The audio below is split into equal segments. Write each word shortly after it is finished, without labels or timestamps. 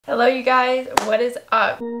Hello you guys, what is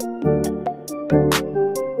up?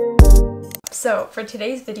 So for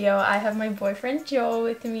today's video, I have my boyfriend Joel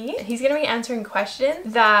with me. He's gonna be answering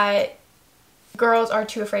questions that girls are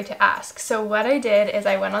too afraid to ask. So what I did is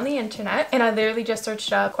I went on the internet and I literally just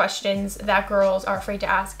searched up questions that girls are afraid to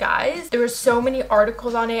ask guys. There were so many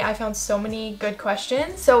articles on it. I found so many good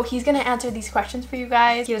questions. So he's gonna answer these questions for you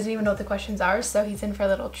guys. He doesn't even know what the questions are, so he's in for a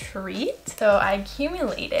little treat. So I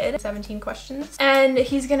accumulated 17 questions and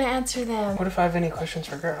he's gonna answer them. What if I have any questions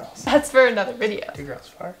for girls? That's for another video. Do girls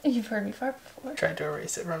fart? You've heard me fart before. Tried to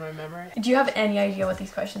erase it from my memory. Do you have any idea what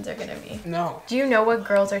these questions are gonna be? No. Do you know what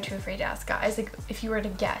girls are too afraid to ask guys? Like, if you were to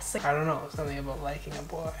guess. Like, I don't know. Something about liking a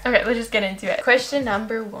boy. okay, let's just get into it. Question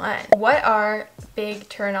number 1. What are big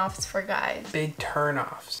turnoffs for guys? Big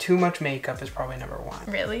turnoffs. Too much makeup is probably number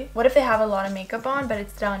 1. Really? What if they have a lot of makeup on, but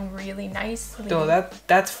it's done really nicely? So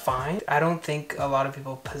that's fine. I don't think a lot of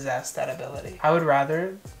people possess that ability. I would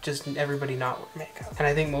rather just everybody not wear makeup. And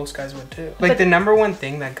I think most guys would too. Like, the number one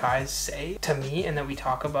thing that guys say to me and that we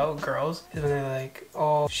talk about girls is when they're like,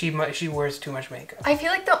 oh, she wears too much makeup. I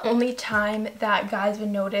feel like the only time that guys would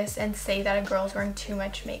notice and say that a girl's wearing too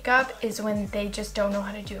much makeup is when they just don't know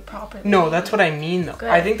how to do it properly. No, that's what I mean though. Good.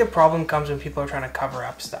 I think the problem comes when people are trying to cover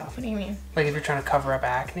up stuff. What do you mean? Like if you're trying to cover up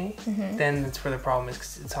acne, then that's where the problem is,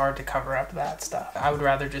 because it's hard to cover up that stuff. I would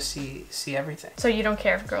rather just see everything. So you don't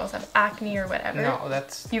care if girls have acne or whatever? No,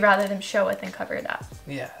 that's... You'd rather them show it than cover it up?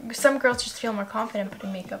 Yeah. Some girls just feel more confident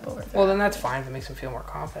putting makeup over them. Well, then that's fine if it makes them feel more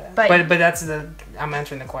confident. But that's I'm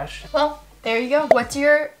answering the question. Well, there you go. What's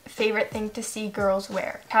your favorite thing to see girls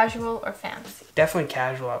wear? Casual or fancy? Definitely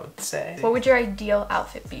casual, I would say. What would your ideal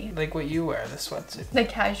outfit be? Like what you wear, the sweatsuit. Like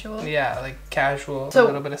casual? Yeah, like casual, So, a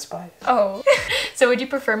little bit of spice. Oh. So would you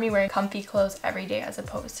prefer me wearing comfy clothes every day as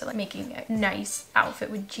opposed to like making a nice outfit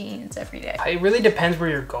with jeans every day? It really depends where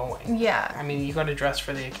you're going. Yeah. I mean, you gotta dress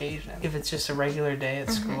for the occasion. If it's just a regular day at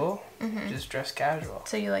school, just dress casual.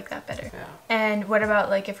 So you like that better? Yeah. And what about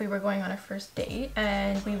like if we were going on a first date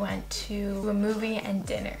and we went to a movie and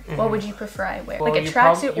dinner? What would you prefer I wear? Well, like a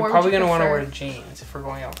tracksuit, or you're probably gonna want to prefer... wear jeans if we're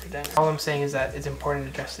going out for dinner. All I'm saying is that it's important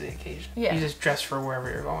to dress to the occasion. Yeah. You just dress for wherever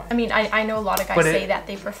you're going. I mean, I know a lot of guys say that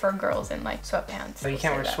they prefer girls in like sweatpants. But you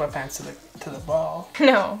can't wear sweatpants to the ball.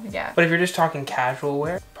 No, yeah. But if you're just talking casual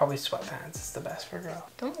wear, probably sweatpants is the best for a girl.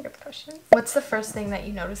 Don't look at the question. What's the first thing that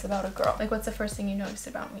you notice about a girl? Like, what's the first thing you noticed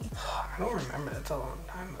about me? I don't remember. That's a long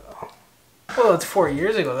time ago. Well, it's 4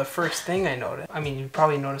 years ago. The first thing I noticed. I mean, you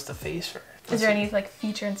probably noticed the face first. Is there any like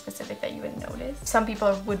feature in specific that you would notice? Some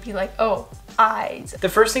people would be like, oh, eyes. The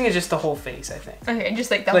first thing is just the whole face, I think. Okay,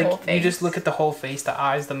 just like the whole face. You just look at the whole face, the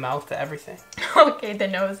eyes, the mouth, the everything. Okay, the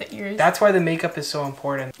nose, the ears. That's why the makeup is so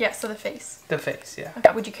important. Yeah, so the face. The face, yeah.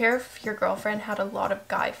 Okay. Would you care if your girlfriend had a lot of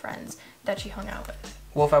guy friends that she hung out with?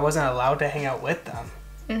 Well, if I wasn't allowed to hang out with them,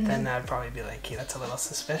 then I'd probably be like, hey, that's a little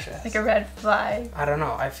suspicious. Like a red flag. I don't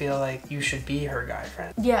know. I feel like you should be her guy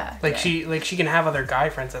friend. Yeah. Like she can have other guy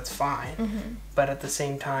friends, that's fine. But at the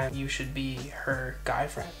same time, you should be her guy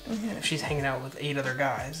friend. If she's hanging out with 8 other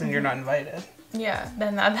guys and you're not invited. Yeah,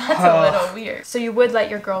 then that's a little weird. So you would let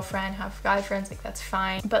your girlfriend have guy friends, like that's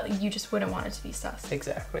fine, but you just wouldn't want it to be sus.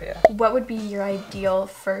 Exactly, yeah. What would be your ideal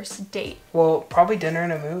first date? Well, probably dinner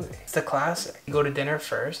and a movie. It's the classic. You go to dinner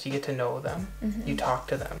first, you get to know them, you talk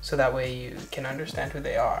to them, so that way you can understand who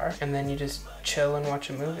they are, and then you just chill and watch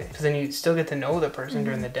a movie. Because then you still get to know the person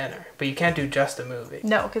during the dinner, but you can't do just a movie.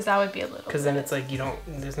 No, because that would be a little Because then it's like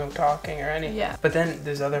there's no talking or anything. Yeah. But then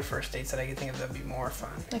there's other first dates that I can think of that'd be more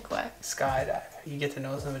fun. Like what? Skydiving. You get to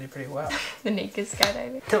know somebody pretty well. The naked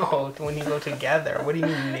skydiving? No, when you go together. What do you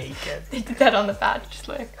mean naked? They did that on the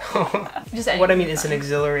Bachelor. What I mean is an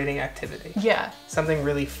exhilarating activity. Yeah. Something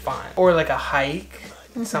really fun. Or like a hike.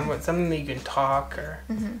 Something that you can talk or...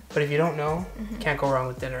 But if you don't know, can't go wrong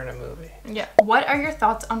with dinner and a movie. Yeah. What are your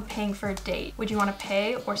thoughts on paying for a date? Would you want to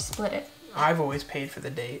pay or split it? I've always paid for the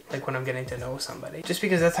date, like when I'm getting to know somebody. Just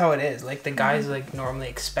because that's how it is. Like the guy's like normally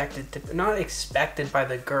expected to, not expected by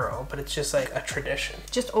the girl, but it's just like a tradition.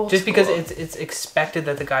 Just old Just school. because it's expected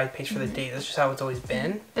that the guy pays for the date. That's just how it's always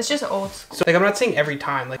been. It's just old school. So like I'm not saying every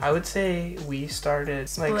time. Like I would say we started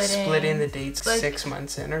like splitting the dates like 6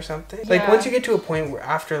 months in or something. Yeah. Like once you get to a point where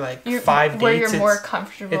after like 5 dates, where you're more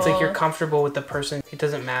comfortable. It's like you're comfortable with the person. It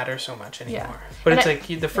doesn't matter so much anymore. Yeah. But it's like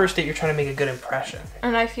the first date you're trying to make a good impression.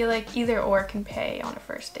 And I feel like either or can pay on a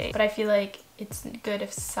first date. But I feel like it's good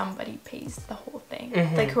if somebody pays the whole thing.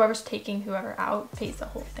 Like whoever's taking whoever out pays the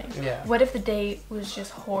whole thing. Yeah. What if the date was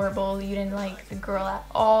just horrible? You didn't like the girl at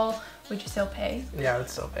all? Would you still pay? Yeah, I would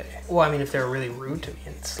still pay. Well, I mean, if they were really rude to me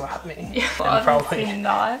and slapped me, yeah, then probably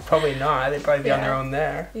not. Probably not. They'd probably be on their own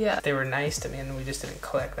there. Yeah. If they were nice to me and we just didn't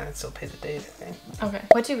click, then I'd still pay the date, I think. Okay.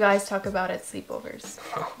 What do you guys talk about at sleepovers?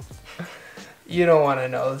 Oh. You don't want to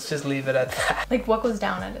know. Let's just leave it at that. Like, what goes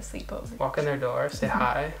down at a sleepover? Walk in their door, say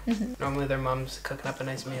hi. Normally their mom's cooking up a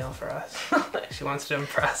nice meal for us. She wants to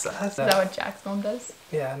impress us. Is that what Jack's mom does?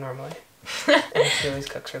 Yeah, normally. And she always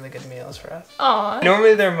cooks really good meals for us. Aww.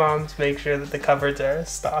 Normally their moms make sure that the cupboards are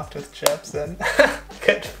stocked with chips and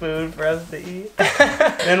good food for us to eat.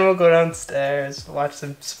 Then we'll go downstairs, watch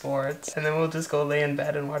some sports, and then we'll just go lay in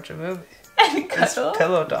bed and watch a movie. And cuddle? It's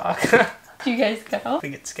pillow talk. Do you guys cuddle? We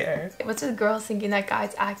get scared. What's with girls thinking that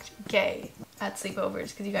guys act gay at sleepovers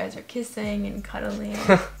because you guys are kissing and cuddling?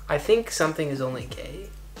 I think something is only gay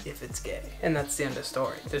if it's gay, and that's the end of the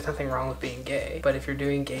story. There's nothing wrong with being gay, but if you're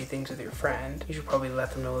doing gay things with your friend, you should probably let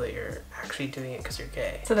them know that you're actually doing it because you're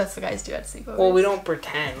gay. So that's what guys do at sleepovers? Well, we don't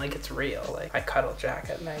pretend like it's real. Like, I cuddle Jack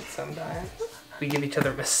at night sometimes. We give each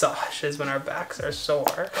other massages when our backs are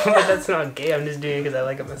sore. But that's not gay. I'm just doing it because I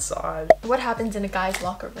like a massage. What happens in a guy's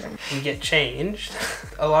locker room? We get changed.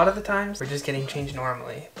 A lot of the times, we're just getting changed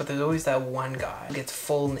normally. But there's always that one guy who gets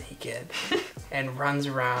full naked and runs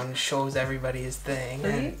around, shows everybody his thing.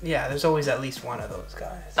 And yeah, there's always at least one of those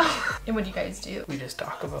guys. And what do you guys do? We just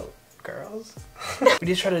talk about girls. We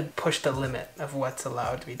just try to push the limit of what's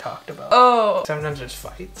allowed to be talked about. Oh. Sometimes there's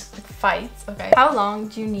fights. Fights, okay. How long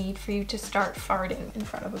do you need for you to start farting in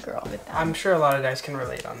front of a girl with them? I'm sure a lot of guys can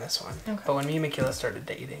relate on this one. Okay. But when me and Michaela started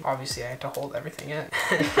dating, obviously I had to hold everything in.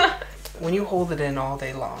 When you hold it in all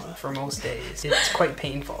day long, for most days, it's quite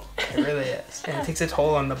painful. It really is. And it takes a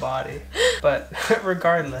toll on the body. But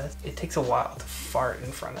regardless, it takes a while to fart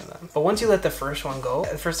in front of them. But once you let the first one go,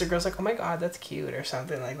 at first the girl's like, oh my god, that's cute, or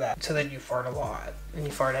something like that. So then you fart a lot. And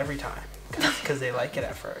you fart every time. Because they like it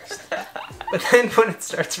at first. But then when it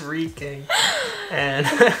starts reeking and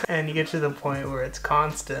you get to the point where it's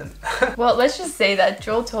constant. Well, let's just say that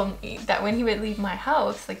Joel told me that when he would leave my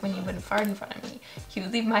house, like when he wouldn't fart in front of me, he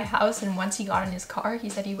would leave my house, and once he got in his car, he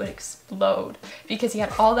said he would explode because he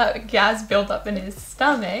had all that gas built up in his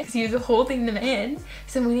stomach. He was holding them in.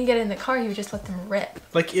 So when he get in the car, he would just let them rip.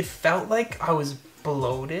 Like, it felt like I was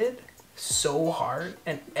bloated so hard,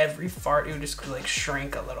 and every fart it would just like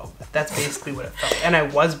shrink a little bit. That's basically what it felt. And I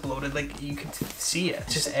was bloated, like you could see it.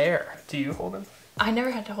 It's just air. Do you hold them? I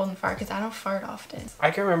never had to hold and fart because I don't fart often.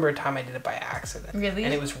 I can remember a time I did it by accident. Really?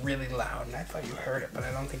 And it was really loud, and I thought you heard it, but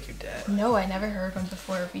I don't think you did. No, I never heard one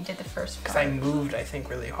before we did the first fart. Because I moved, I think,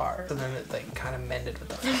 really hard. So then it like kind of mended with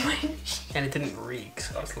the fart. And it didn't reek,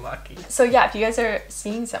 so I was lucky. So yeah, if you guys are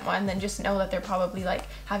seeing someone, then just know that they're probably like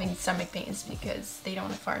having stomach pains because they don't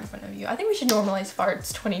want to fart in front of you. I think we should normalize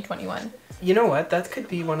farts 2021. You know what? That could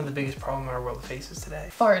be one of the biggest problems our world faces today.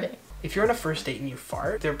 Farting. If you're on a first date and you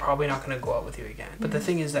fart, they're probably not going to go out with you again. But the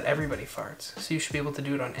thing is that everybody farts, so you should be able to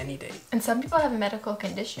do it on any date. And some people have a medical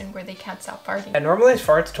condition where they can't stop farting. And normalize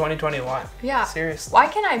farts 2021. Yeah. Seriously. Why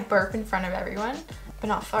can I burp in front of everyone but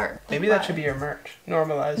not fart? Maybe that should be your merch.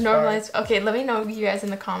 Normalize Normalize. Okay, let me know you guys in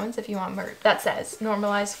the comments if you want merch that says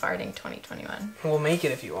normalize farting 2021. We'll make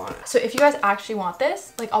it if you want it. So if you guys actually want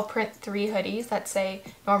this, like I'll print 3 hoodies that say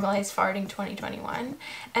normalize farting 2021,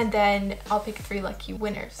 and then I'll pick 3 lucky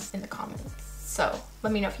winners in the comments. So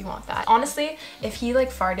let me know if you want that. Honestly, if he like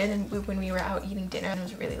farted and when we were out eating dinner and it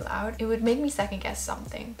was really loud, it would make me second guess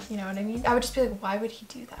something. You know what I mean? I would just be like, why would he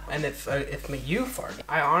do that? And if you fart,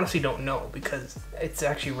 I honestly don't know, because it's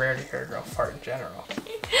actually rare to hear a girl fart in general.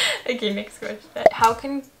 Okay, next question. How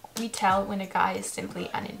can we tell when a guy is simply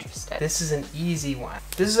uninterested? This is an easy one.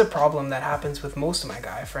 This is a problem that happens with most of my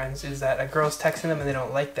guy friends, is that a girl's texting them and they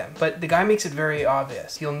don't like them. But the guy makes it very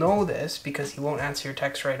obvious. You'll know this because he won't answer your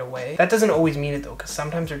text right away. That doesn't always mean it though, because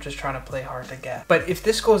sometimes they're just trying to play hard to get. But if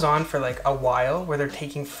this goes on for like a while, where they're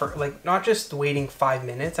taking for like not just waiting 5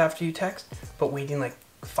 minutes after you text, but waiting like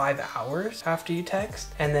 5 hours after you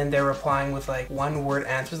text, and then they're replying with like 1-word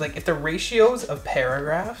answers. Like if the ratios of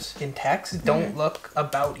paragraphs in text don't look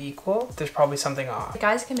about equal, there's probably something off.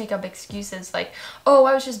 Guys can make up excuses like, oh,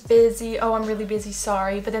 I was just busy, oh, I'm really busy,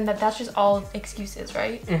 sorry, but then that's just all excuses,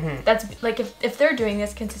 right? That's like if they're doing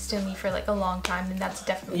this consistently for like a long time, then that's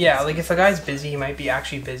definitely like if a guy's busy, he might be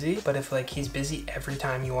actually busy, but if like he's busy every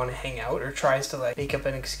time you want to hang out, or tries to like make up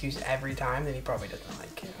an excuse every time, then he probably doesn't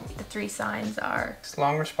like you. The 3 signs are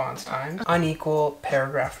long response time, unequal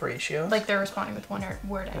paragraph ratios, like they're responding with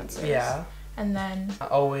 1-word answers. Yeah. and then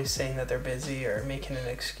always saying that they're busy or making an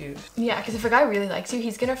excuse. Yeah, because if a guy really likes you,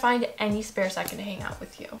 he's gonna find any spare second to hang out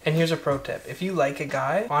with you. And here's a pro tip. If you like a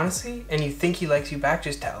guy, honestly, and you think he likes you back,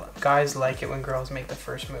 just tell him. Guys like it when girls make the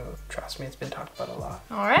first move. Trust me, it's been talked about a lot.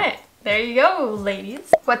 All right, there you go,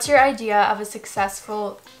 ladies. What's your idea of a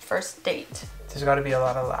successful first date? There's got to be a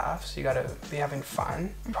lot of laughs. You got to be having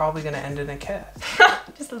fun. Probably going to end in a kiss.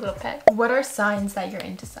 Just a little peck. What are signs that you're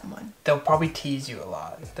into someone? They'll probably tease you a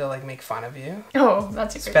lot. They'll like make fun of you. Oh,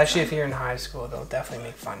 that's a great Especially sign. if you're in high school, they'll definitely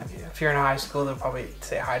make fun of you. If you're in high school, they'll probably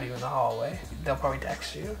say hi to you in the hallway. They'll probably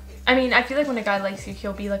text you. I mean, I feel like when a guy likes you,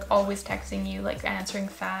 he'll be like always texting you, like answering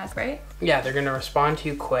fast, right? Yeah, they're going to respond to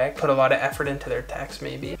you quick, put a lot of effort into their text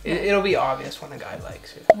maybe. It'll be obvious when a guy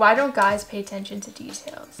likes you. Why don't guys pay attention to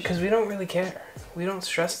details? Because we don't really care. We don't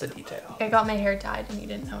stress the detail. I got my hair dyed and you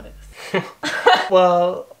didn't notice.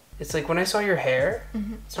 Well, it's like when I saw your hair,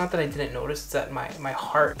 it's not that I didn't notice, it's that my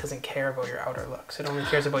heart doesn't care about your outer looks. It only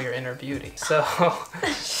cares about your inner beauty. So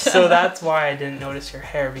that's why I didn't notice your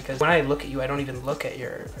hair, because when I look at you, I don't even look at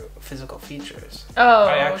your physical features. Oh.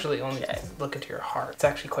 I actually only look into your heart. It's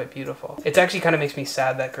actually quite beautiful. It actually kind of makes me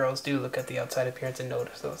sad that girls do look at the outside appearance and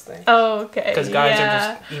notice those things. Oh, okay. Because guys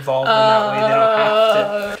are just evolved in that way. They don't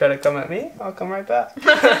have to try to come at me. I'll come right back.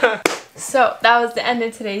 So that was the end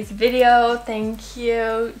of today's video. Thank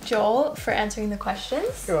you, Joel, for answering the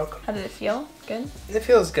questions. You're welcome. How did it feel? Good? It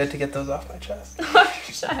feels good to get those off my chest. Oh,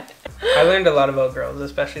 shut. I learned a lot about girls,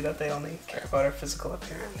 especially that they only care about our physical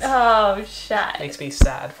appearance. Oh, shut. Makes me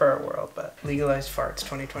sad for our world, but legalized farts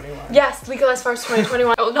 2021. Yes, legalized farts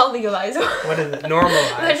 2021. Oh, not legalized. What is it?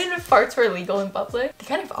 Normalized. Imagine if farts were illegal in public. They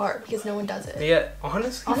kind of are, because no one does it. Yeah,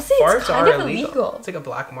 honestly it's farts kind are of illegal. It's like a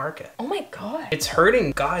black market. Oh my god. It's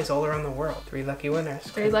hurting guys all around the world. 3 lucky winners.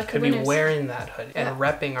 Could be wearing that hoodie and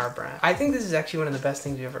repping our brand. I think this is actually one of the best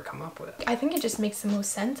things you've ever come up with. I think it just makes the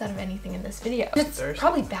most sense out of anything in this video. It's thirsty.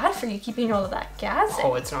 probably bad for you keeping all of that gas in.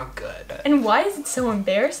 Oh, it's not good. And why is it so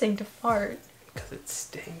embarrassing to fart? Because it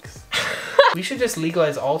stinks. We should just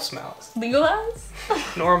legalize all smells. Legalize?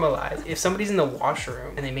 Normalize. If somebody's in the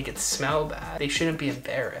washroom and they make it smell bad, they shouldn't be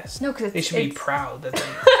embarrassed. No, because they should be proud that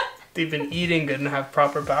they've been eating good and have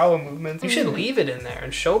proper bowel movements. You should leave it in there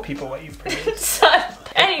and show people what you've produced.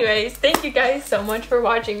 Anyways, thank you guys so much for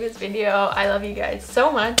watching this video. I love you guys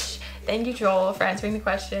so much. Thank you, Joel, for answering the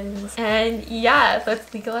questions. And yeah,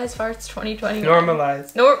 let's legalize farts 2021.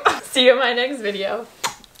 Normalize. See you in my next video.